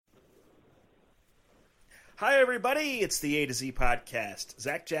Hi, everybody. It's the A to Z podcast.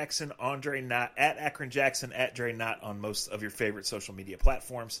 Zach Jackson, Andre Knott, at Akron Jackson, at Dre Knott on most of your favorite social media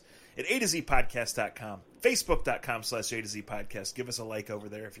platforms. At A to Z podcast.com, Facebook.com/A to Z podcast. Give us a like over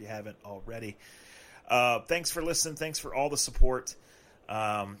there if you haven't already. Thanks for listening. Thanks for all the support.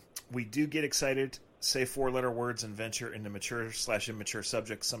 We do get excited, say 4-letter words, and venture into mature/immature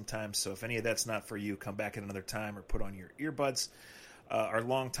subjects sometimes. So if any of that's not for you, come back at another time or put on your earbuds. Our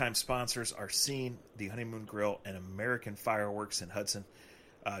longtime sponsors are Scene, the Honeymoon Grill, and American Fireworks in Hudson.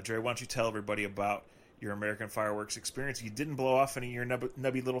 Dre, why don't you tell everybody about your American Fireworks experience? You didn't blow off any of your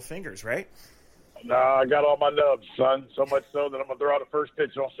nubby little fingers, right? No, I got all my nubs, son. So much so that I'm going to throw out the first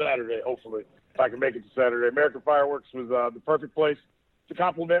pitch on Saturday, hopefully, if I can make it to Saturday. American Fireworks was the perfect place to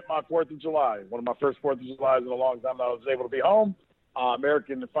compliment my 4th of July. One of my first 4th of Julys in a long time that I was able to be home.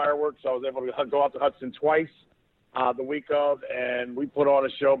 American Fireworks, I was able to go out to Hudson twice. The week of, and we put on a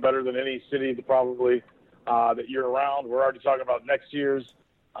show better than any city probably that year round. We're already talking about next year's.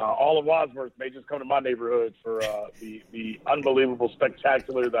 All of Wadsworth may just come to my neighborhood for the unbelievable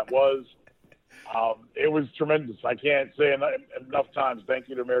spectacular that was. It was tremendous. I can't say enough times thank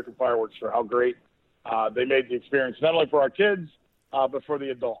you to American Fireworks for how great they made the experience, not only for our kids, but for the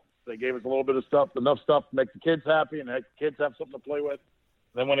adults. They gave us a little bit of stuff, enough stuff to make the kids happy and make the kids have something to play with.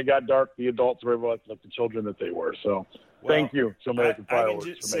 Then when it got dark, the adults were like the children that they were. So thank you to American Fireworks. I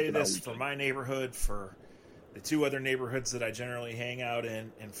can just say this for my neighborhood, for the 2 other neighborhoods that I generally hang out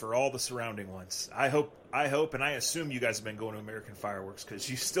in, and for all the surrounding ones. I hope, and I assume you guys have been going to American Fireworks because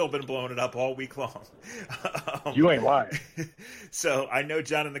you've still been blowing it up all week long. You ain't lying. So I know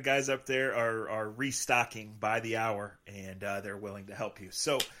John and the guys up there are restocking by the hour, and they're willing to help you.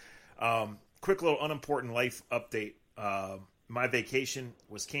 So quick little unimportant life update. My vacation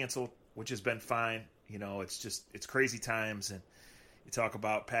was canceled, which has been fine. You know, it's crazy times, and you talk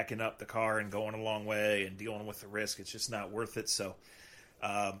about packing up the car and going a long way and dealing with the risk. It's just not worth it. So,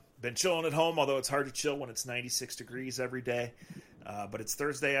 been chilling at home, although it's hard to chill when it's 96 degrees every day. But it's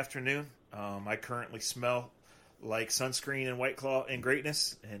Thursday afternoon. I currently smell like sunscreen and White Claw and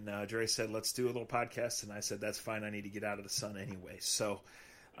greatness. And Dre said, let's do a little podcast. And I said, that's fine. I need to get out of the sun anyway. So,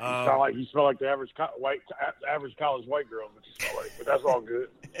 you smell like the average college white girl, but you smell like, but that's all good.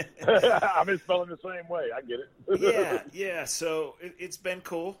 I've been smelling the same way. I get it. Yeah. So it's been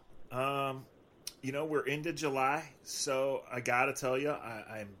cool. We're into July, so I gotta tell you,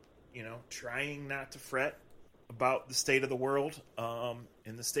 I'm trying not to fret about the state of the world,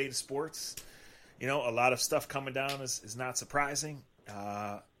 in the state of sports. A lot of stuff coming down is not surprising.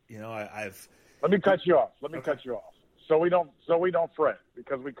 Let me cut you off. So we don't fret,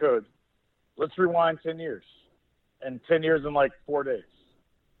 because we could. Let's rewind 10 years. And 10 years in like 4 days.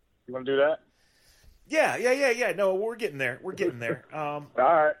 You want to do that? Yeah. No, we're getting there. All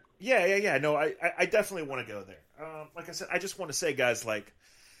right. Yeah. No, I definitely want to go there. Like I said, I just want to say, guys,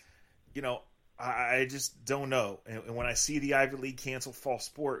 I just don't know. And when I see the Ivy League cancel fall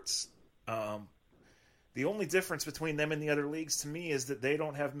sports, the only difference between them and the other leagues to me is that they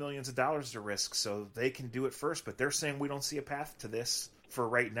don't have millions of dollars to risk, so they can do it first. But they're saying we don't see a path to this for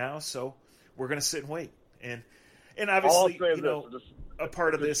right now, so we're going to sit and wait. And obviously, a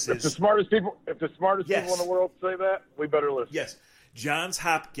part of this is if the smartest people in the world say that, we better listen. Yes, Johns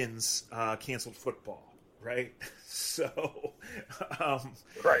Hopkins canceled football, right? So,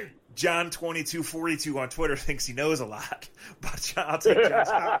 right. John 2242 on Twitter thinks he knows a lot, but I'll take Johns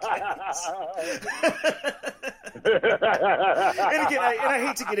Hopkins. And again, I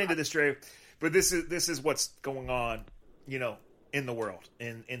hate to get into this, Dre, but this is what's going on, in the world,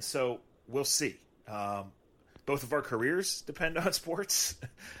 and so we'll see. Both of our careers depend on sports.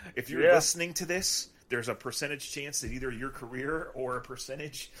 If you're listening to this, there's a percentage chance that either your career or a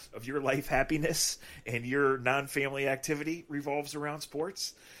percentage of your life happiness and your non-family activity revolves around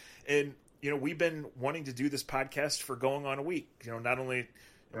sports. And, we've been wanting to do this podcast for going on a week. Not only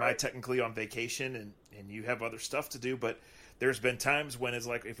am I technically on vacation and you have other stuff to do, but there's been times when it's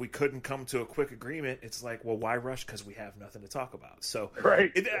like, if we couldn't come to a quick agreement, it's like, well, why rush? Because we have nothing to talk about. So,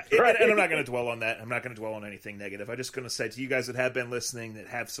 right. And I'm not going to dwell on that. I'm not going to dwell on anything negative. I'm just going to say to you guys that have been listening, that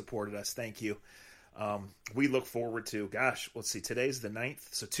have supported us, thank you. We look forward to, let's see, today's the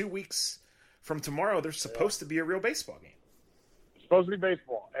 9th. So 2 weeks from tomorrow, there's supposed to be a real baseball game. It's supposed to be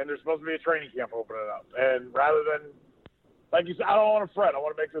baseball, and there's supposed to be a training camp opening up. And rather than, like you said, I don't want to fret. I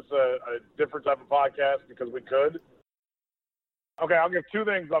want to make this a different type of podcast because we could. Okay, I'll give 2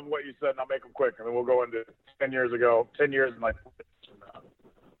 things of what you said, and I'll make them quick, and then we'll go into 10 years and like from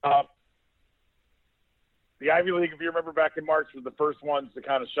now. The Ivy League, if you remember back in March, was the first ones to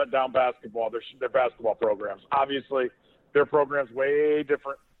kind of shut down basketball, their basketball programs. Obviously, their program's way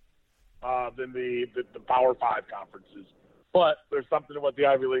different than the Power 5 conferences. But there's something to what the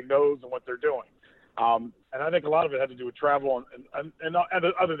Ivy League knows and what they're doing. And I think a lot of it had to do with travel and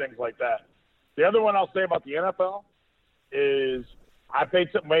other things like that. The other one I'll say about the NFL is I paid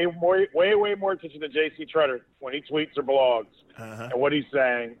way more attention to J.C. Tretter when he tweets or blogs and what he's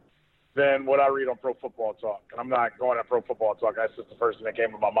saying than what I read on Pro Football Talk. And I'm not going at Pro Football Talk. That's just the first thing that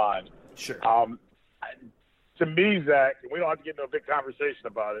came to my mind. Sure. To me, Zach, and we don't have to get into a big conversation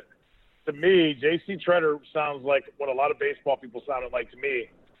about it, to me, J.C. Tretter sounds like what a lot of baseball people sounded like to me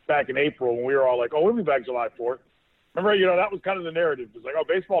back in April when we were all like, oh, we'll be back July 4th. Remember, that was kind of the narrative. It was like, oh,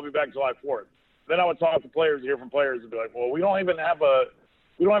 baseball will be back July 4th. Then I would talk to players, hear from players, and be like, well, we don't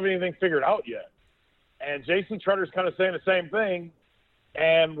have anything figured out yet. And J.C. Tretter's kind of saying the same thing,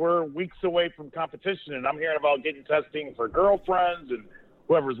 and we're weeks away from competition. And I'm hearing about getting testing for girlfriends and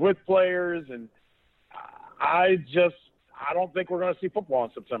whoever's with players. And I don't think we're going to see football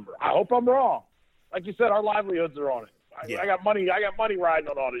in September. I hope I'm wrong. Like you said, our livelihoods are on it. I got money riding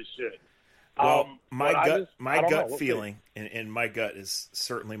on all this shit. Well, my gut feeling, and my gut is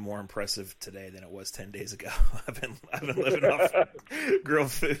certainly more impressive today than it was 10 days ago. I've been living off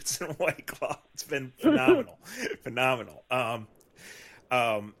grilled foods and White Claw. It's been phenomenal. The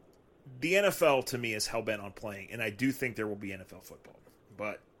NFL to me is hell-bent on playing, and I do think there will be NFL football.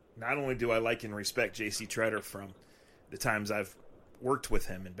 But not only do I like and respect J.C. Tretter from the times I've worked with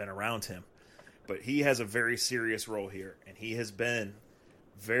him and been around him, but he has a very serious role here, and he has been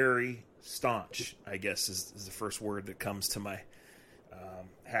very staunch, I guess is the first word that comes to my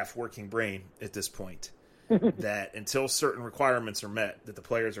half-working brain at this point, that until certain requirements are met, that the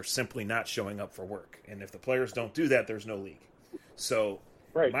players are simply not showing up for work. And if the players don't do that, there's no league. So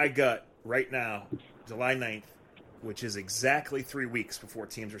my gut right now, July 9th, which is exactly 3 weeks before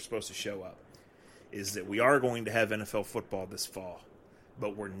teams are supposed to show up, is that we are going to have NFL football this fall,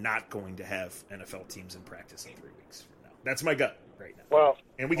 but we're not going to have NFL teams in practice in 3 weeks from now. That's my gut right now. Well,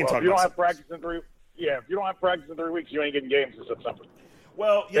 and we can talk if you about don't have practice in 3 if you don't have practice in 3 weeks, you ain't getting games in September.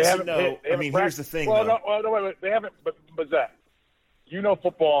 Well, yes and no. I mean, here's the thing, though. No, wait. They haven't, but Zach,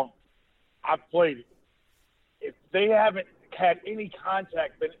 football. I've played it. If they haven't had any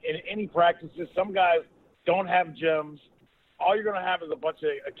contact in any practices, some guys don't have gyms. All you're going to have is a bunch of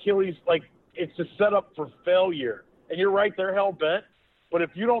Achilles. Like, it's a setup for failure. And you're right, they're hell-bent. But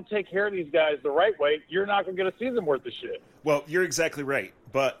if you don't take care of these guys the right way, you're not going to get a season worth of shit. Well, you're exactly right.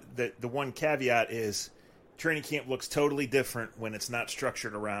 But the one caveat is training camp looks totally different when it's not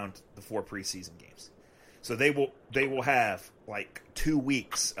structured around the 4 preseason games. So they will have like 2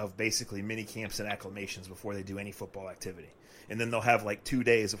 weeks of basically mini camps and acclimations before they do any football activity. And then they'll have like 2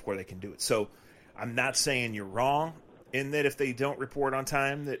 days before they can do it. So I'm not saying you're wrong in that if they don't report on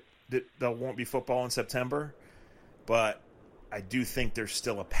time that there won't be football in September. But I do think there's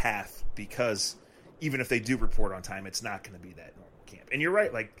still a path, because even if they do report on time, it's not going to be that normal camp. And you're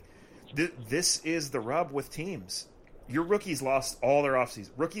right, like this is the rub with teams. Your rookies lost all their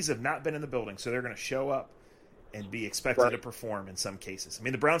offseason. Rookies have not been in the building, so they're going to show up and be expected to perform in some cases. I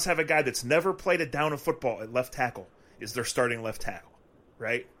mean, the Browns have a guy that's never played a down of football at left tackle is their starting left tackle,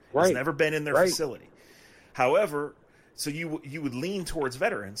 right? He's never been in their facility. However, so you would lean towards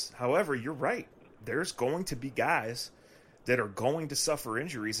veterans. However, you're right. There's going to be guys that are going to suffer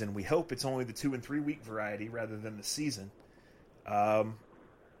injuries, and we hope it's only the 2 and 3 week variety rather than the season.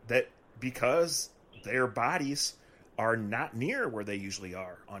 That because their bodies are not near where they usually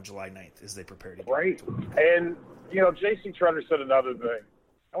are on July 9th as they prepare to get And, J.C. Tretter said another thing,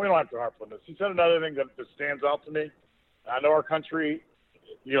 and we don't have to harp on this. He said another thing that stands out to me. I know our country,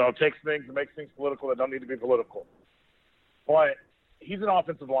 takes things and makes things political that don't need to be political. But he's an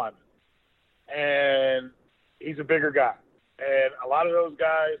offensive lineman, and he's a bigger guy. And a lot of those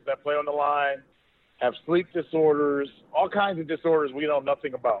guys that play on the line have sleep disorders, all kinds of disorders we know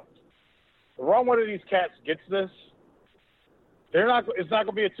nothing about. The wrong one of these cats gets this, it's not going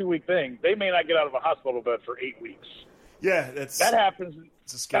to be a 2-week thing. They may not get out of a hospital bed for 8 weeks. Yeah, that happens.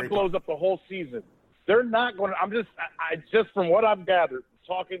 That blows up the whole season. They're not going to. I just from what I've gathered,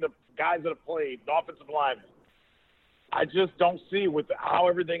 talking to guys that have played, the offensive linemen, I just don't see with how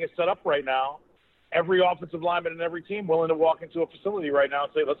everything is set up right now. Every offensive lineman and every team willing to walk into a facility right now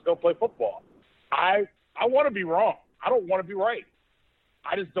and say, "Let's go play football." I want to be wrong. I don't want to be right.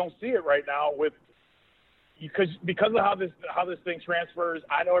 I just don't see it right now because of how this thing transfers.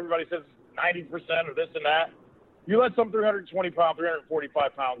 I know everybody says 90% or this and that. You let some 320-pound,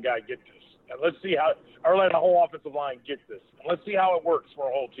 345-pound guy get this, and let's see how, or let a whole offensive line get this, and let's see how it works for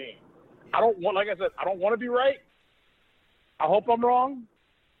a whole team. Like I said, I don't want to be right. I hope I'm wrong,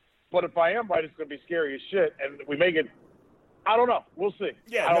 but if I am right, it's going to be scary as shit, and we may get I don't know. We'll see.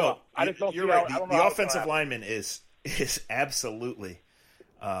 Yeah, I don't no, know. I just don't you're see right. how, I don't know The how offensive lineman is absolutely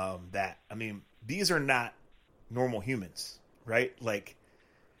that. I mean, these are not normal humans, right? Like,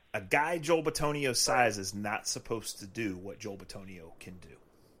 a guy Joel Bitonio's size is not supposed to do what Joel Bitonio can do,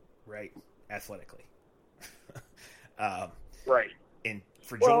 right? Athletically. Right. And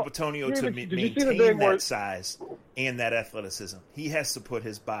for Joel Bitonio to maintain that size and that athleticism, he has to put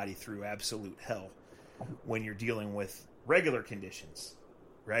his body through absolute hell when you're dealing with regular conditions,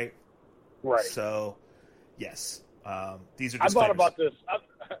 right? Right. So, yes, these are. I thought about this.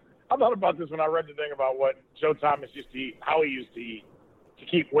 I thought about this when I read the thing about what Joe Thomas used to eat, how he used to eat to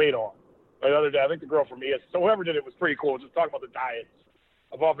keep weight on. The other day, I think the girl from ES, so whoever did it was pretty cool. Just talking about the diets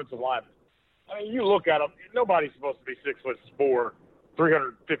of offensive linemen. I mean, you look at them. Nobody's supposed to be 6'4",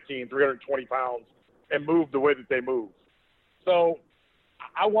 315, 320 pounds, and move the way that they move. So,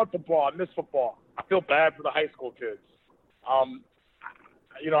 I want football. I miss football. I feel bad for the high school kids.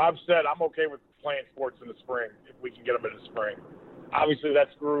 I've said I'm okay with playing sports in the spring if we can get them in the spring. Obviously, that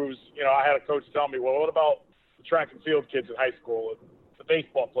screws. I had a coach tell me, well, what about the track and field kids in high school, the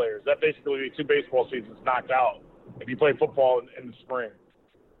baseball players? That basically 2 baseball seasons knocked out if you play football in the spring.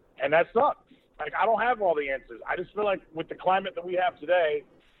 And that sucks. Like, I don't have all the answers. I just feel like with the climate that we have today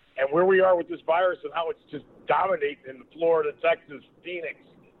and where we are with this virus and how it's just dominating in Florida, Texas, Phoenix,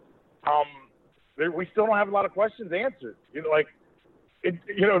 we still don't have a lot of questions answered.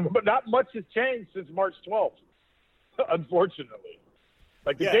 But not much has changed since March 12th, unfortunately.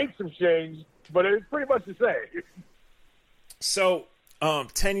 Like, the dates have changed, but it's pretty much the same. So,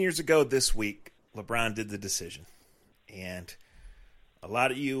 10 years ago this week, LeBron did the decision. And a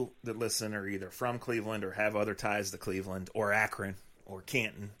lot of you that listen are either from Cleveland or have other ties to Cleveland or Akron or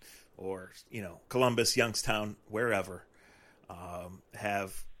Canton or, Columbus, Youngstown, wherever,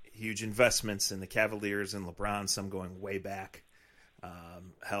 have huge investments in the Cavaliers and LeBron, some going way back.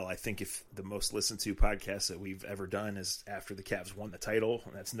 Hell, I think if the most listened to podcast that we've ever done is after the Cavs won the title,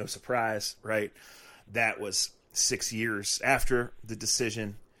 and that's no surprise, right? That was 6 years after the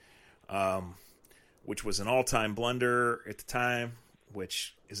decision, which was an all-time blunder at the time,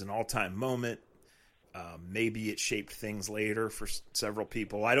 which is an all-time moment. Maybe it shaped things later for several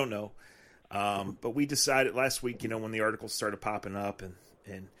people. I don't know. But we decided last week, when the articles started popping up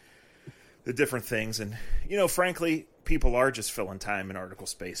and the different things. And, frankly, people are just filling time in article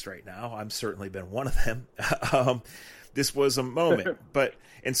space right now. I've certainly been one of them. This was a moment.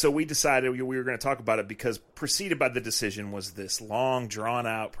 And so we decided we were going to talk about it because preceded by the decision was this long,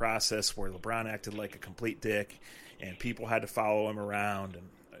 drawn-out process where LeBron acted like a complete dick and people had to follow him around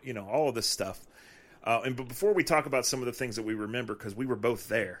and, all of this stuff. But before we talk about some of the things that we remember, because we were both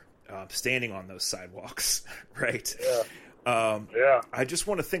there, standing on those sidewalks, right? Yeah. I just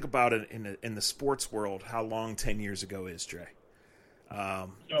want to think about it in the sports world, how long 10 years ago is, Dre.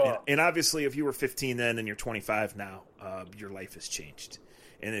 And obviously, if you were 15 then and you're 25 now, your life has changed.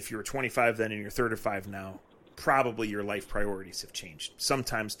 And if you were 25 then and you're 35 now, probably your life priorities have changed,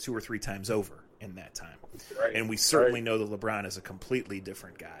 sometimes 2 or 3 times over in that time. Right. And we certainly know that LeBron is a completely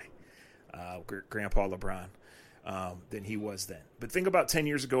different guy, Grandpa LeBron, than he was then. But think about 10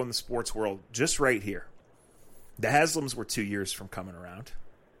 years ago in the sports world, just right here. The Haslams were 2 years from coming around.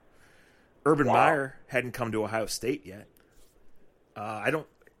 Urban Meyer hadn't come to Ohio State yet.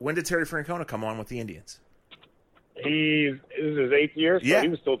 When did Terry Francona come on with the Indians? This is his 8th year, so he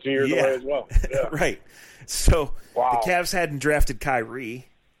was still 2 years away as well. Yeah. Right. So the Cavs hadn't drafted Kyrie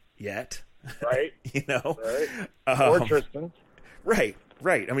yet. Right. Right. Or Tristan. Right.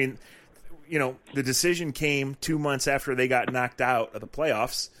 I mean, the decision came 2 months after they got knocked out of the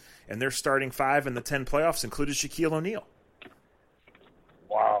playoffs, and their starting 5 in the 10 playoffs included Shaquille O'Neal.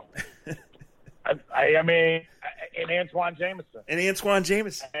 Wow. I mean, and Antoine Jameson.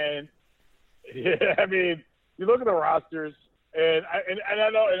 And I mean, you look at the rosters, and I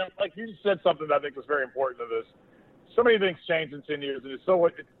know, and like you just said something that I think was very important to this. So many things change in 10 years, and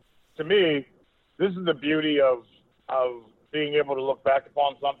to me, this is the beauty of being able to look back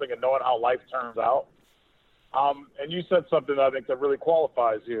upon something and knowing how life turns out. And you said something I think that really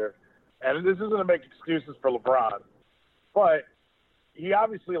qualifies here. And this isn't to make excuses for LeBron, but he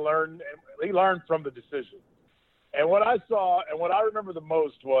obviously learned from the decision. And what I saw and what I remember the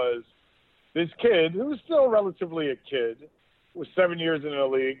most was this kid, who was still relatively a kid, was 7 years in the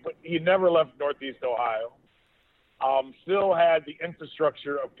league, but he never left Northeast Ohio. Still had the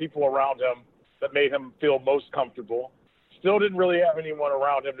infrastructure of people around him that made him feel most comfortable. Still didn't really have anyone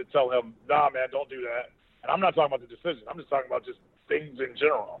around him to tell him, nah, man, don't do that. And I'm not talking about the decision. I'm just talking about just things in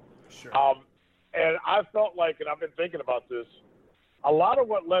general. Sure. And I felt like, and I've been thinking about this, a lot of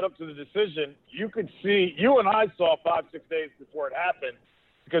what led up to the decision, you could see, you and I saw 5-6 days before it happened,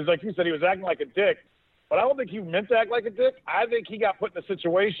 because like you said, he was acting like a dick. But I don't think he meant to act like a dick. I think he got put in a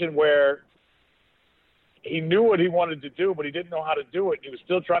situation where he knew what he wanted to do, but he didn't know how to do it. He was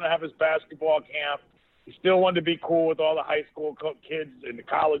still trying to have his basketball camp. He still wanted to be cool with all the high school kids and the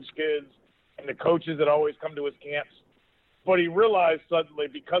college kids and the coaches that always come to his camps. But he realized suddenly,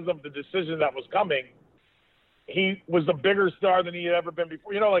 because of the decision that was coming, he was a bigger star than he had ever been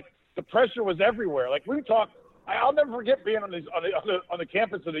before. You know, like, the pressure was everywhere. Like, we talked – I'll never forget being on the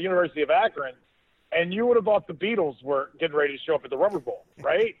campus of the University of Akron, and you would have thought the Beatles were getting ready to show up at the Rubber Bowl,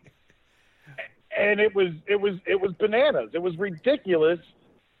 right? And it was bananas. It was ridiculous.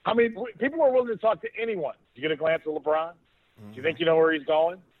 I mean, people were willing to talk to anyone. You get a glance at LeBron? Do you think you know where he's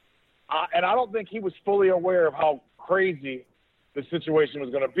going? And I don't think he was fully aware of how crazy the situation was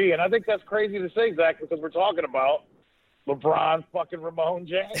going to be. And I think that's crazy to say, Zach, because we're talking about LeBron fucking Ramon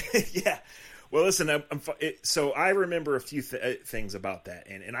James. Yeah. Well, listen, so I remember a few things about that,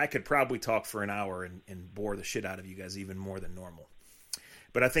 and I could probably talk for an hour and bore the shit out of you guys even more than normal.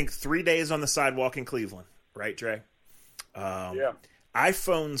 But I think 3 days on the sidewalk in Cleveland, right, Dre? Yeah.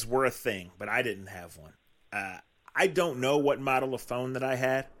 iPhones were a thing, but I didn't have one. I don't know what model of phone that I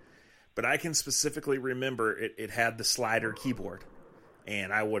had, but I can specifically remember it had the slider keyboard.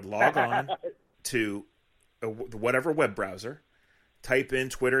 And I would log on to whatever web browser, type in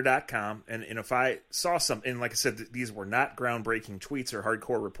twitter.com, and if I saw something, and like I said, these were not groundbreaking tweets or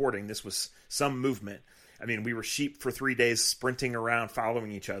hardcore reporting. This was some movement. I mean, we were sheep for 3 days sprinting around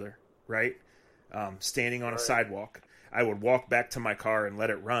following each other, right? Standing on a sidewalk. I would walk back to my car and let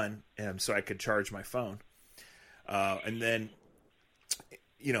it run so I could charge my phone. And then,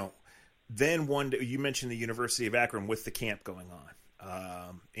 then one day, you mentioned the University of Akron with the camp going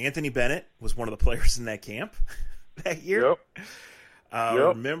on. Anthony Bennett was one of the players in that camp that year.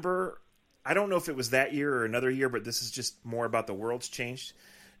 Yep. Remember, I don't know if it was that year or another year, but this is just more about the world's changed.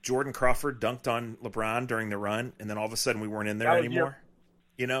 Jordan Crawford dunked on LeBron during the run, and then all of a sudden we weren't in there anymore.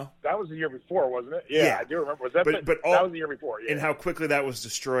 That was the year before, wasn't it? Yeah. I do remember. Was that? But that was the year before. Yeah. And how quickly that was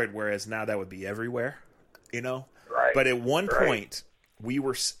destroyed. Whereas now that would be everywhere. Right. But at one point,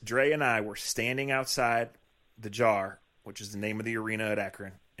 Dre and I were standing outside the Jar, which is the name of the arena at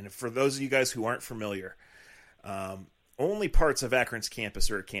Akron. And for those of you guys who aren't familiar, only parts of Akron's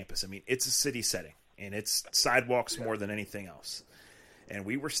campus are a campus. I mean, it's a city setting, and it's sidewalks more than anything else. And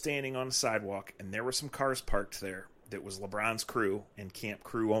we were standing on the sidewalk, and there were some cars parked there that was LeBron's crew and camp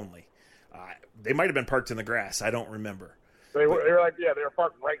crew only. They might have been parked in the grass. I don't remember. They were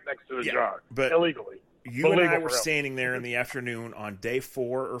parked right next to the Jar, but illegally. You and I were standing there in the afternoon on day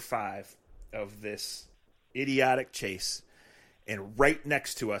 4 or 5 of this idiotic chase, and right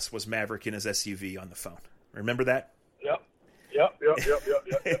next to us was Maverick in his SUV on the phone. Remember that? Yep.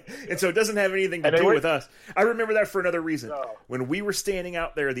 And so it doesn't have anything to do with us. I remember that for another reason. No. When we were standing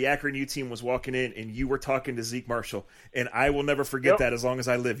out there, the Akron U team was walking in, and you were talking to Zeke Marshall, and I will never forget that as long as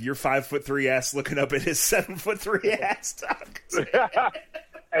I live. Your 5'3" ass looking up at his 7'3" ass.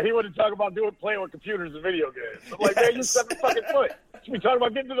 And he wanted to talk about playing with computers and video games. I'm like, man, you're 7 fucking foot. You should be talking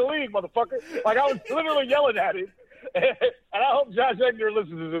about getting to the league, motherfucker. Like, I was literally yelling at him. And I hope Josh Egner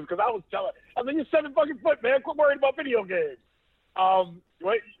listens to this, because I was telling him, I mean, you're 7 fucking foot, man. Quit worrying about video games.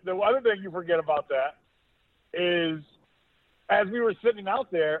 The other thing you forget about that is, as we were sitting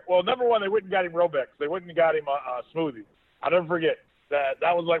out there, well, number one, they went and got him Robex. They went and got him a smoothie. I'll never forget that.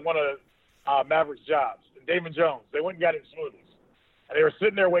 That was like one of Maverick's jobs. Damon Jones, they went and got him smoothies. And they were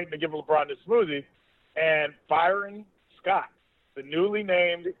sitting there waiting to give LeBron the smoothie, and Byron Scott, the newly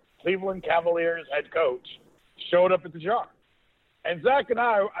named Cleveland Cavaliers head coach, showed up at the Jar. And Zach and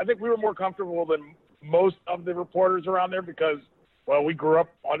I think we were more comfortable than most of the reporters around there because, well, we grew up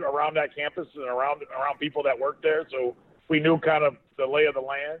around that campus and around people that worked there, so we knew kind of the lay of the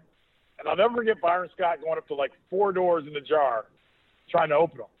land. And I'll never forget Byron Scott going up to like 4 doors in the Jar trying to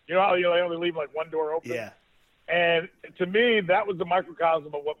open them. You know how they only leave like one door open? Yeah. And to me, that was the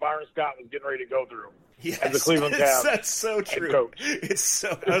microcosm of what Byron Scott was getting ready to go through. Yes, as the Cleveland Cavs. That's so true.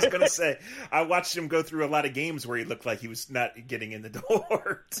 I was going to say, I watched him go through a lot of games where he looked like he was not getting in the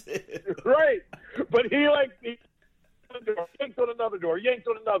door. Right. But he yanked on another door, yanked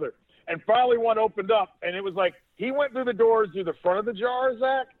on another. And finally one opened up, and it was like he went through the doors through the front of the Jar,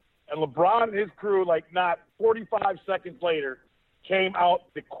 Zach, and LeBron and his crew, like not 45 seconds later, came out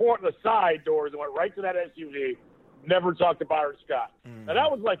the side doors and went right to that SUV, never talked to Byron Scott. And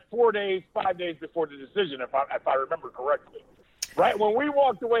that was like 5 days before the decision, if I remember correctly. Right? When we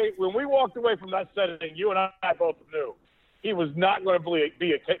walked away from that setting, you and I both knew he was not going to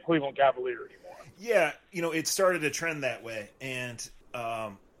be a Cleveland Cavalier anymore. Yeah, it started a trend that way, and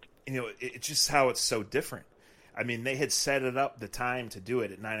it's just how it's so different. I mean, they had set it up the time to do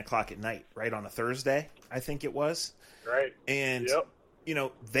it at 9:00 at night, right on a Thursday, I think it was. Right. And yep.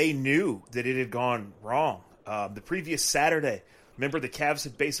 They knew that it had gone wrong. The previous Saturday, remember, the Cavs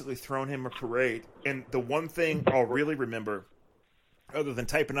had basically thrown him a parade, and the one thing I'll really remember, other than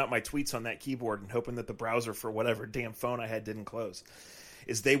typing out my tweets on that keyboard and hoping that the browser for whatever damn phone I had didn't close,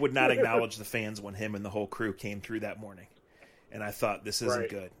 is they would not acknowledge the fans when him and the whole crew came through that morning. And I thought, this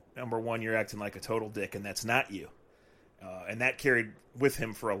isn't good. Number one, you're acting like a total dick, and that's not you. And that carried with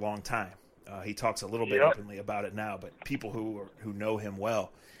him for a long time. He talks a little bit openly about it now, but people who know him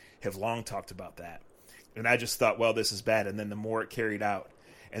well have long talked about that. And I just thought, well, this is bad. And then the more it carried out,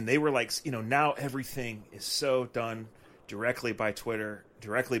 and they were like, now everything is so done directly by Twitter,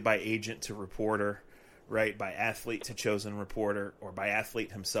 directly by agent to reporter, right, by athlete to chosen reporter, or by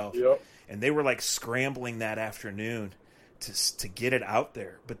athlete himself. Yep. And they were like scrambling that afternoon to get it out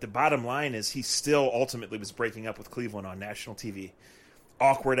there. But the bottom line is he still ultimately was breaking up with Cleveland on national TV.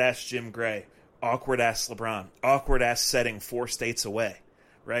 Awkward-ass Jim Gray, awkward-ass LeBron, awkward-ass setting 4 states away,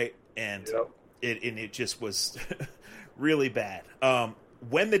 right? And it just was really bad.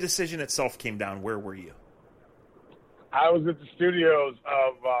 When the decision itself came down, where were you? I was at the studios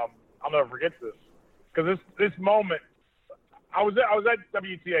of I'll never forget this, because this moment, I was at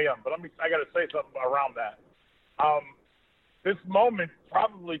WTAM, but I got to say something around that. This moment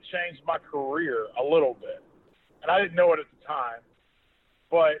probably changed my career a little bit, and I didn't know it at the time.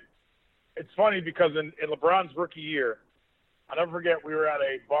 But it's funny because in LeBron's rookie year, I'll never forget, we were at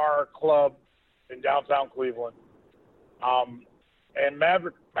a bar club in downtown Cleveland, and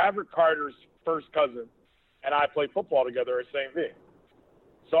Maverick Carter's first cousin and I played football together at St. V.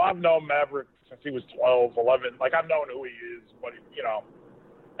 So I've known Maverick since he was 12, 11. Like, I've known who he is,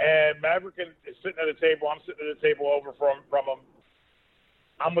 And Maverick is sitting at a table. I'm sitting at a table over from him.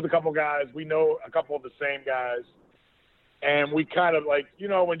 I'm with a couple guys. We know a couple of the same guys. And we kind of it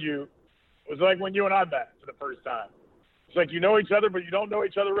was like when you and I met for the first time. It's like you know each other, but you don't know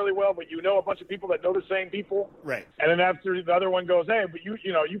each other really well, but you know a bunch of people that know the same people. Right. And then after the other one goes, hey, but you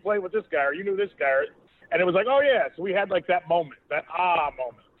played with this guy, or you knew this guy. And it was like, oh, yeah. So we had that moment, that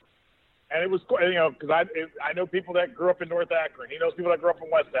moment. And it was, because I know people that grew up in North Akron. He knows people that grew up in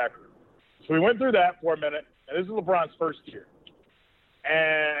West Akron. So we went through that for a minute, and this is LeBron's first year.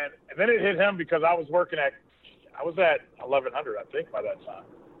 And then it hit him because I was at 1100, I think, by that time.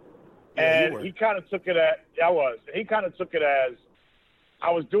 Yeah, and he kind of took it he kind of took it as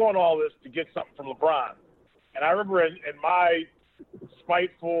I was doing all this to get something from LeBron. And I remember in my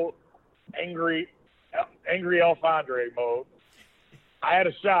spiteful, angry Elf Andre mode, I had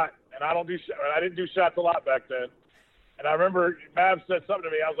a shot, and I didn't do shots a lot back then. And I remember Mav said something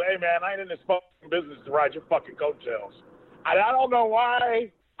to me. I was like, hey, man, I ain't in this fucking business to ride your fucking coattails. And I don't know why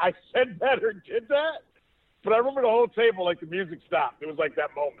I said that or did that, but I remember the whole table, the music stopped. It was like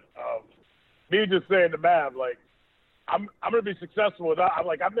that moment of me just saying to Mav, I'm going to be successful without –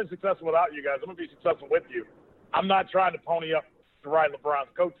 I've been successful without you guys. I'm going to be successful with you. I'm not trying to pony up to ride LeBron's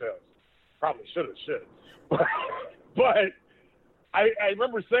coattails. Probably should. But I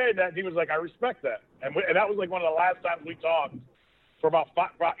remember saying that, and he was like, I respect that. And that was one of the last times we talked for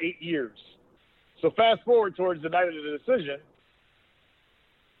about 8 years. So fast forward towards the night of the decision,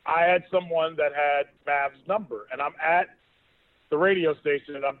 I had someone that had Mav's number, and I'm at the radio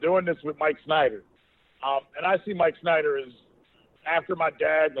station, and I'm doing this with Mike Snyder. And I see Mike Snyder as, after my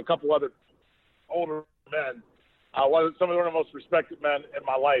dad and a couple other older men, some of the most respected men in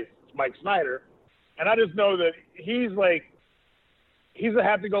my life, Mike Snyder. And I just know that he's a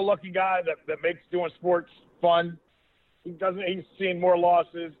happy-go-lucky guy that makes doing sports fun. He's seen more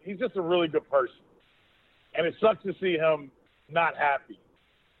losses. He's just a really good person. And it sucks to see him not happy.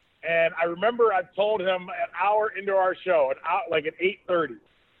 And I remember I told him an hour into our show, at 8:30,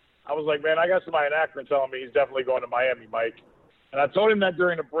 I was like, man, I got somebody in Akron telling me he's definitely going to Miami, Mike. And I told him that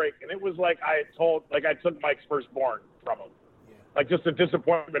during the break, and it was like I took Mike's firstborn from him. Yeah. Just a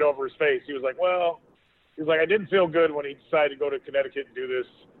disappointment over his face. He was like, I didn't feel good when he decided to go to Connecticut and do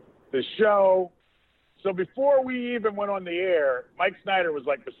this show. So before we even went on the air, Mike Snyder was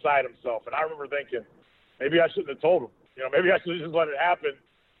beside himself. And I remember thinking, maybe I shouldn't have told him. Maybe I should have just let it happen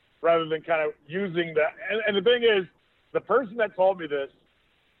rather than kind of using that. And the thing is, the person that told me this,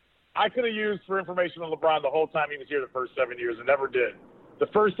 I could have used for information on LeBron the whole time he was here the first 7 years and never did. The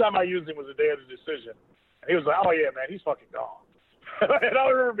first time I used him was the day of the decision. And he was like, oh, yeah, man, he's fucking gone. And I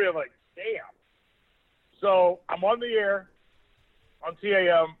remember being like, damn. So I'm on the air on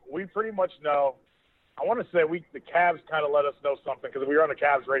TAM. We pretty much know. I want to say the Cavs kind of let us know something because we were on the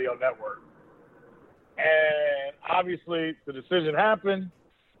Cavs radio network. And obviously the decision happened.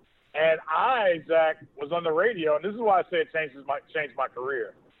 And Zach, was on the radio, and this is why I say it changed my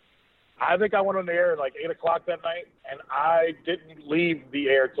career. I think I went on the air at like 8 o'clock that night, and I didn't leave the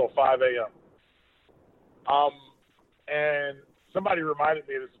air till 5 a.m. And somebody reminded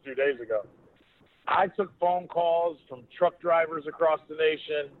me of this a few days ago. I took phone calls from truck drivers across the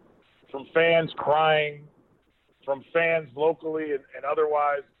nation, from fans crying, from fans locally and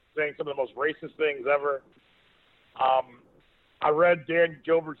otherwise saying some of the most racist things ever. I read Dan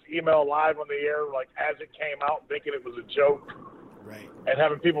Gilbert's email live on the air, like as it came out, thinking it was a joke, right? And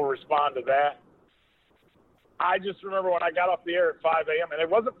having people respond to that. I just remember when I got off the air at 5 a.m., and it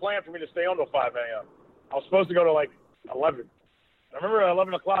wasn't planned for me to stay on till 5 a.m. I was supposed to go to like 11. I remember at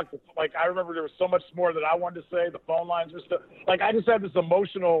 11 o'clock, like I remember there was so much more that I wanted to say. The phone lines were still, like I just had this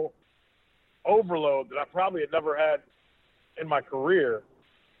emotional overload that I probably had never had in my career.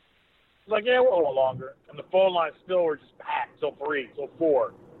 Like, yeah, we're a little longer. And the phone lines still were just packed till 3, till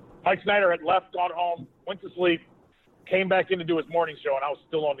 4. Mike Snyder had left, gone home, went to sleep, came back in to do his morning show, and I was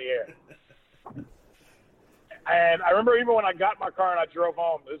still on the air. And I remember even when I got in my car and I drove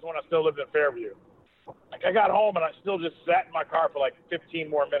home, this is when I still lived in Fairview. Like, I got home and I still just sat in my car for like 15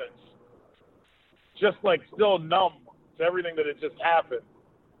 more minutes. Just like still numb to everything that had just happened.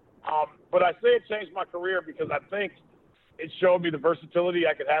 But I say it changed my career because I think it showed me the versatility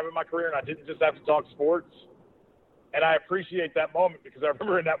I could have in my career, and I didn't just have to talk sports. And I appreciate that moment because I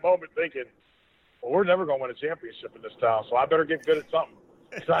remember in that moment thinking, well, we're never going to win a championship in this town, so I better get good at something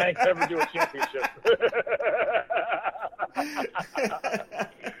because I ain't never do a championship.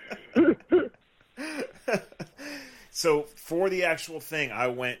 So for the actual thing, I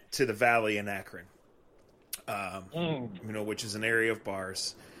went to the Valley in Akron, which is an area of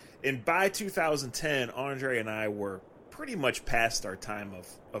bars. And by 2010, Andre and I were pretty much past our time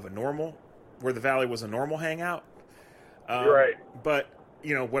of a normal, where the Valley was a normal hangout. Right. But,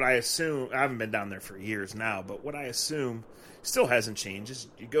 what I assume, I haven't been down there for years now, but what I assume still hasn't changed is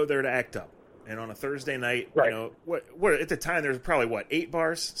you go there to act up. And on a Thursday night, right. What at the time there was probably 8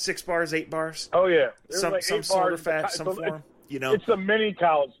 bars, 6 bars, 8 bars. Oh yeah, some sort of fact, some form. It's a mini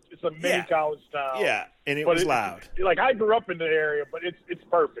college. It's a mini college town. Yeah, and it was loud. Like I grew up in the area, but it's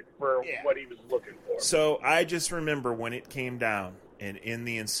perfect for what he was looking for. So I just remember when it came down, and in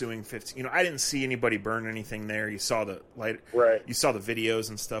the ensuing 15, I didn't see anybody burn anything there. You saw the light, right? You saw the videos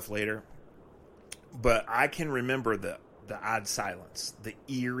and stuff later, but I can remember the odd silence, the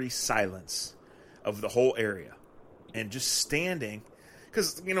eerie silence of the whole area, and just standing,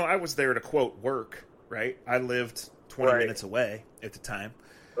 because I was there to quote work, right? I lived 20 minutes away at the time,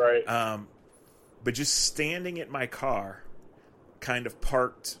 right? But just standing at my car, kind of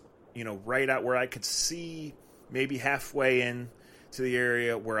parked, right out where I could see maybe halfway in to the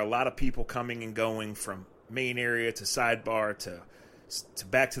area where a lot of people coming and going from main area to sidebar to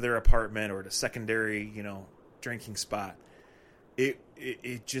back to their apartment or to secondary, drinking spot. It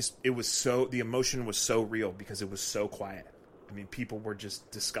was so, the emotion was so real because it was so quiet. I mean, people were just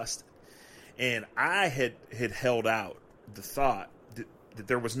disgusted. And I had held out the thought that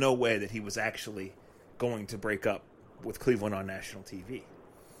there was no way that he was actually going to break up with Cleveland on national TV.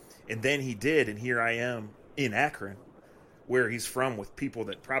 And then he did, and here I am in Akron, where he's from, with people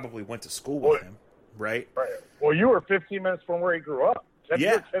that probably went to school with him, right? Right. Well, you were 15 minutes from where he grew up. 10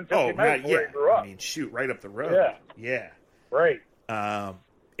 minutes from where he grew up. I mean, shoot, right up the road. Yeah. Right.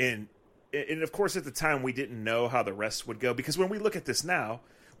 And of course, at the time, we didn't know how the rest would go, because when we look at this now,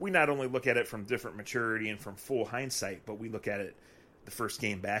 we not only look at it from different maturity and from full hindsight, but we look at it the first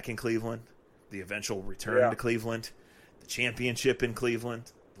game back in Cleveland, the eventual return to Cleveland, the championship in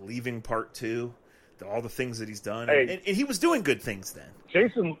Cleveland, leaving part 2, all the things that he's done. And he was doing good things then.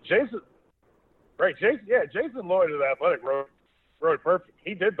 Jason Lloyd of the Athletic wrote perfect.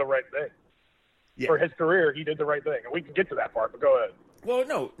 He did the right thing. Yeah. For his career, he did the right thing. And we can get to that part, but go ahead.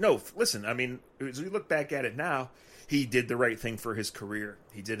 Well, no. Listen, I mean, as we look back at it now, he did the right thing for his career.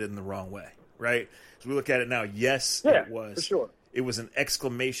 He did it in the wrong way, right? As we look at it now, yes, it was. For sure. It was an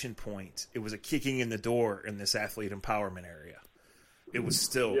exclamation point. It was a kicking in the door in this athlete empowerment area. It was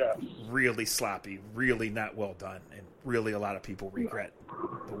still really sloppy, really not well done, and really a lot of people regret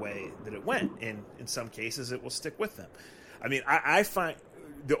the way that it went. And in some cases, it will stick with them. I mean, I find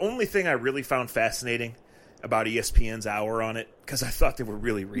the only thing I really found fascinating about ESPN's hour on it, because I thought they were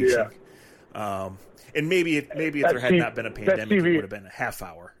really reaching. And maybe if there had not been a pandemic, it would have been a half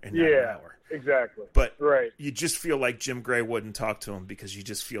hour and not an hour. Exactly. But you just feel like Jim Gray wouldn't talk to him because you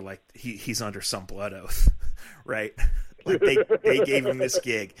just feel like he's under some blood oath, right? Like they gave him this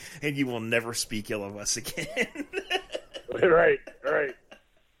gig, and you will never speak ill of us again. Right.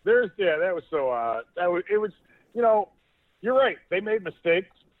 That was so it was, you're right. They made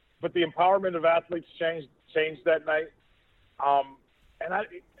mistakes, but the empowerment of athletes changed that night.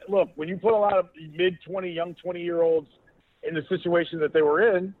 Look, when you put a lot of mid-20, young 20-year-olds in the situation that they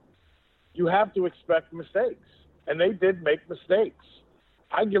were in, you have to expect mistakes. And they did make mistakes.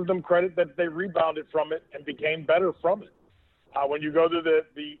 I give them credit that they rebounded from it and became better from it. When you go to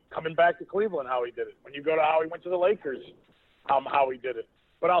the coming back to Cleveland, how he did it. When you go to how he went to the Lakers, how he did it.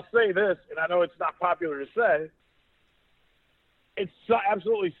 But I'll say this, and I know it's not popular to say, it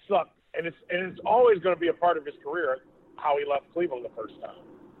absolutely sucked. And it's always going to be a part of his career how he left Cleveland the first time.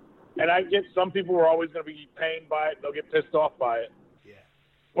 And I get some people are always going to be pained by it. They'll get pissed off by it. Yeah.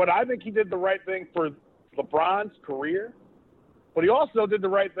 But I think he did the right thing for LeBron's career. But he also did the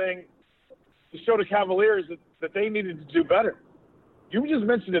right thing to show the Cavaliers that they needed to do better. You just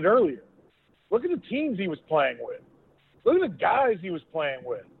mentioned it earlier. Look at the teams he was playing with. Look at the guys he was playing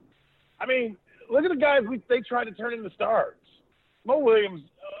with. I mean, look at the guys they tried to turn into stars. Mo Williams,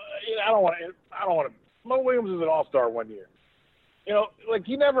 Mo Williams was an all-star one year.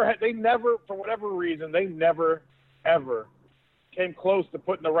 They never, for whatever reason, they never, ever came close to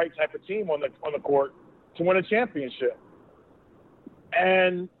putting the right type of team on the court to win a championship.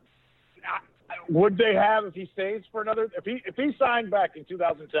 And would they have if he stays for another? If he signed back in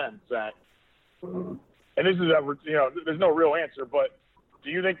 2010, Zach? And this is there's no real answer, but do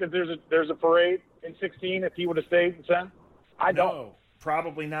you think that there's a parade in 16 if he would have stayed in 10? I don't. No,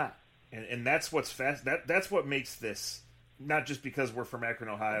 probably not. And that's what's fast. That's what makes this, not just because we're from Akron,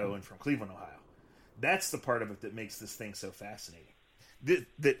 Ohio, and from Cleveland, Ohio. That's the part of it that makes this thing so fascinating.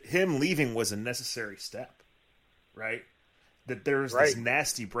 That him leaving was a necessary step, right? That there's this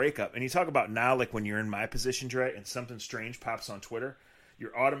nasty breakup. And you talk about now, like when you're in my position, Dre, and something strange pops on Twitter,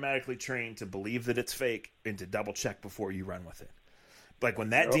 you're automatically trained to believe that it's fake and to double check before you run with it. Like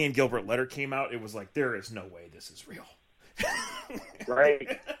when that Dan Gilbert letter came out, it was like, there is no way this is real.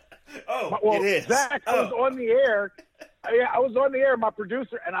 Right. It is. Zach, I was on the air. I was on the air, my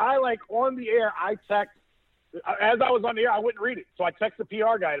producer, and on the air, I text. As I was on the air, I wouldn't read it. So I text the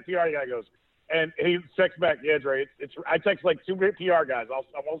PR guy. The PR guy goes, and he texts back, yeah, Dre, I text like two PR guys. I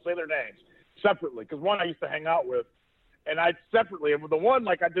won't say their names separately because one I used to hang out with, and I separately. And with the one,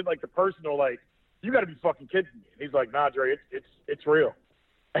 I did the personal, you got to be fucking kidding me. And he's like, nah, Dre, it's real.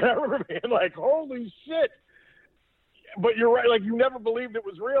 And I remember being like, holy shit. But you're right, you never believed it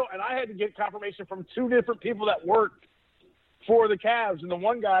was real. And I had to get confirmation from two different people that worked for the Cavs. And the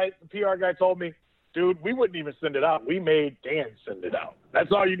one guy, the PR guy, told me, dude, we wouldn't even send it out. We made Dan send it out.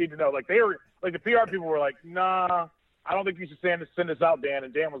 That's all you need to know. They were the PR people were like, nah, I don't think you should send this out, Dan.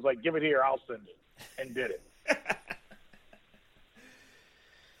 And Dan was like, give it here, I'll send it, and did it.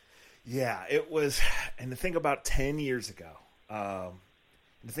 Yeah, it was. And to think about 10 years ago, to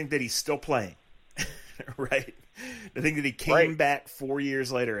think that he's still playing, right? To think that he came back 4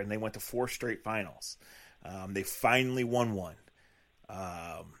 years later and they went to 4 straight finals. They finally won one.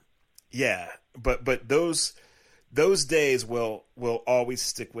 Yeah, but those days will always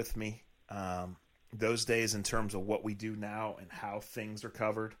stick with me. Those days in terms of what we do now and how things are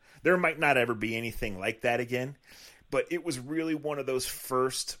covered. There might not ever be anything like that again, but it was really one of those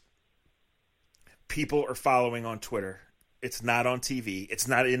first people are following on Twitter. It's not on TV. It's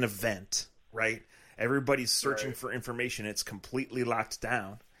not an event, right? Everybody's searching for information. It's completely locked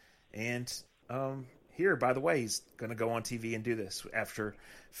down. And here, by the way, he's going to go on TV and do this after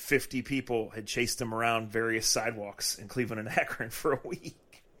 50 people had chased him around various sidewalks in Cleveland and Akron for a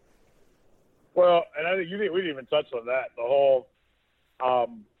week. Well, and I think we didn't even touch on that. The whole,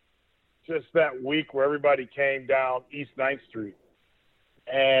 just that week where everybody came down East 9th Street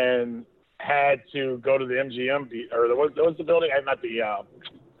and had to go to the MGM, or what was the building? Not the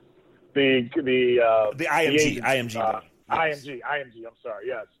IMG. IMG. I'm sorry.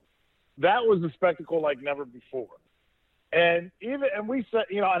 Yes, that was a spectacle like never before. And we said,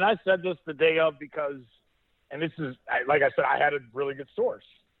 and I said this the day of because, and this is like I said, I had a really good source.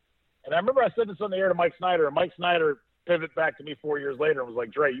 And I remember I said this on the air to Mike Snyder, and Mike Snyder pivoted back to me 4 years later and was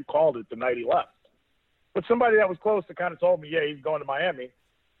like, Dre, you called it the night he left. But somebody that was close to kind of told me, yeah, he's going to Miami.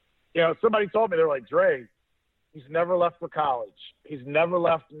 Somebody told me, they're like, Dre, he's never left for college. He's never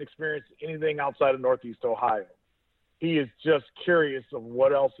left and experienced anything outside of Northeast Ohio. He is just curious of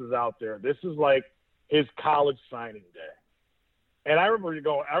what else is out there. This is like his college signing day. And I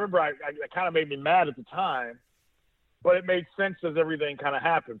remember I kind of made me mad at the time, but it made sense as everything kind of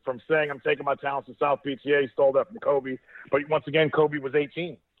happened, from saying I'm taking my talents to South PTA, stole that from Kobe. But once again, Kobe was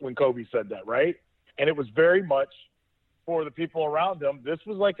 18 when Kobe said that, right? And it was very much for the people around him. This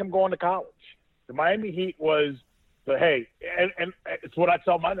was like him going to college. The Miami Heat was But hey, and it's what I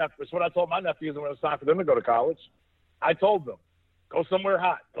tell my nephews. It's what I told my nephews when it was time for them to go to college. I told them, go somewhere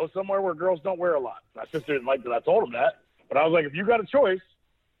hot. Go somewhere where girls don't wear a lot. My sister didn't like that I told them that. But I was like, if you got a choice,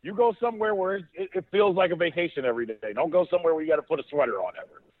 you go somewhere where it feels like a vacation every day. Don't go somewhere where you got to put a sweater on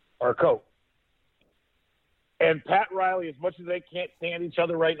ever or a coat. And Pat Riley, as much as they can't stand each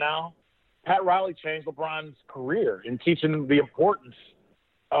other right now, Pat Riley changed LeBron's career in teaching him the importance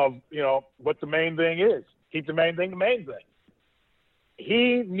of, what the main thing is. Keep the main thing the main thing.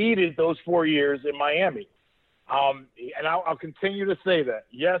 He needed those 4 years in Miami. And I'll continue to say that.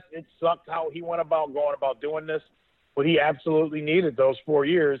 Yes, it sucked how he went about going about doing this, but he absolutely needed those 4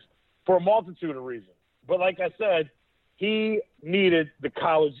 years for a multitude of reasons. But like I said, he needed the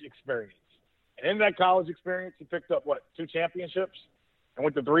college experience. And in that college experience, he picked up, 2 championships and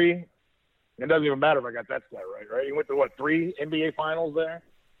went to 3. It doesn't even matter if I got that stat right? He went to, 3 NBA finals there?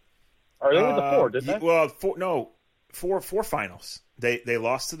 Or they went to 4, didn't they? Well, 4 finals. They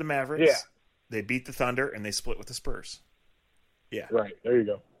lost to the Mavericks. Yeah. They beat the Thunder, and they split with the Spurs. Yeah. Right. There you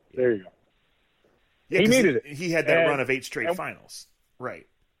go. Yeah, he needed it. He had that run of 8 straight finals. Right.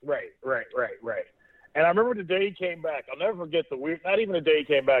 Right. And I remember the day he came back. I'll never forget not even the day he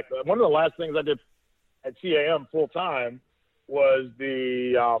came back. One of the last things I did at TAM full time was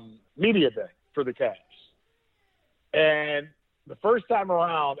the media day for the Cavs. And the first time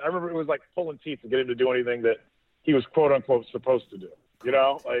around, I remember it was like pulling teeth to get him to do anything that he was quote unquote supposed to do.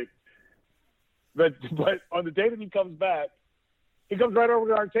 But on the day that he comes back, he comes right over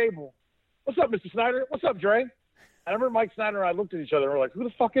to our table. What's up, Mr. Snyder? What's up, Dre? And I remember Mike Snyder and I looked at each other and we're like, who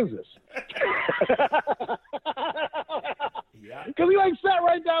the fuck is this? Yeah. Because he sat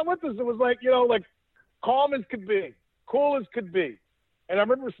right down with us. It was calm as could be, cool as could be. And I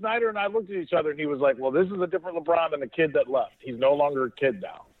remember Snyder and I looked at each other and he was like, well, this is a different LeBron than the kid that left. He's no longer a kid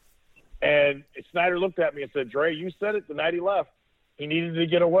now. And Snyder looked at me and said, Dre, you said it the night he left. He needed to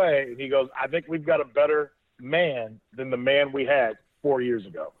get away. And he goes, I think we've got a better man than the man we had 4 years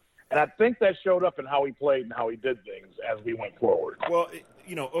ago. And I think that showed up in how he played and how he did things as we went forward. Well,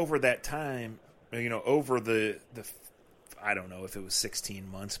 over that time, over the I don't know if it was 16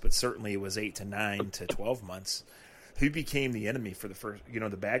 months, but certainly it was 8 to 9 to 12 months. Who became the enemy for the first,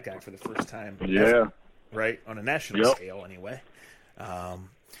 the bad guy for the first time? Yeah. Ever, right? On a national scale, anyway.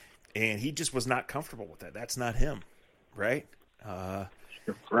 And he just was not comfortable with that. That's not him, right?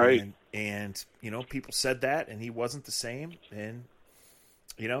 Right. And people said that, and he wasn't the same. And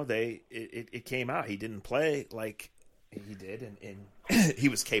it came out. He didn't play like he did, and he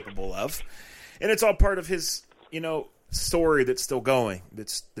was capable of. And it's all part of his story that's still going.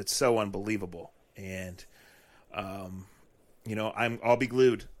 That's so unbelievable. And I'll be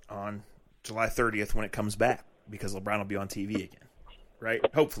glued on July 30th when it comes back because LeBron will be on TV again. Right?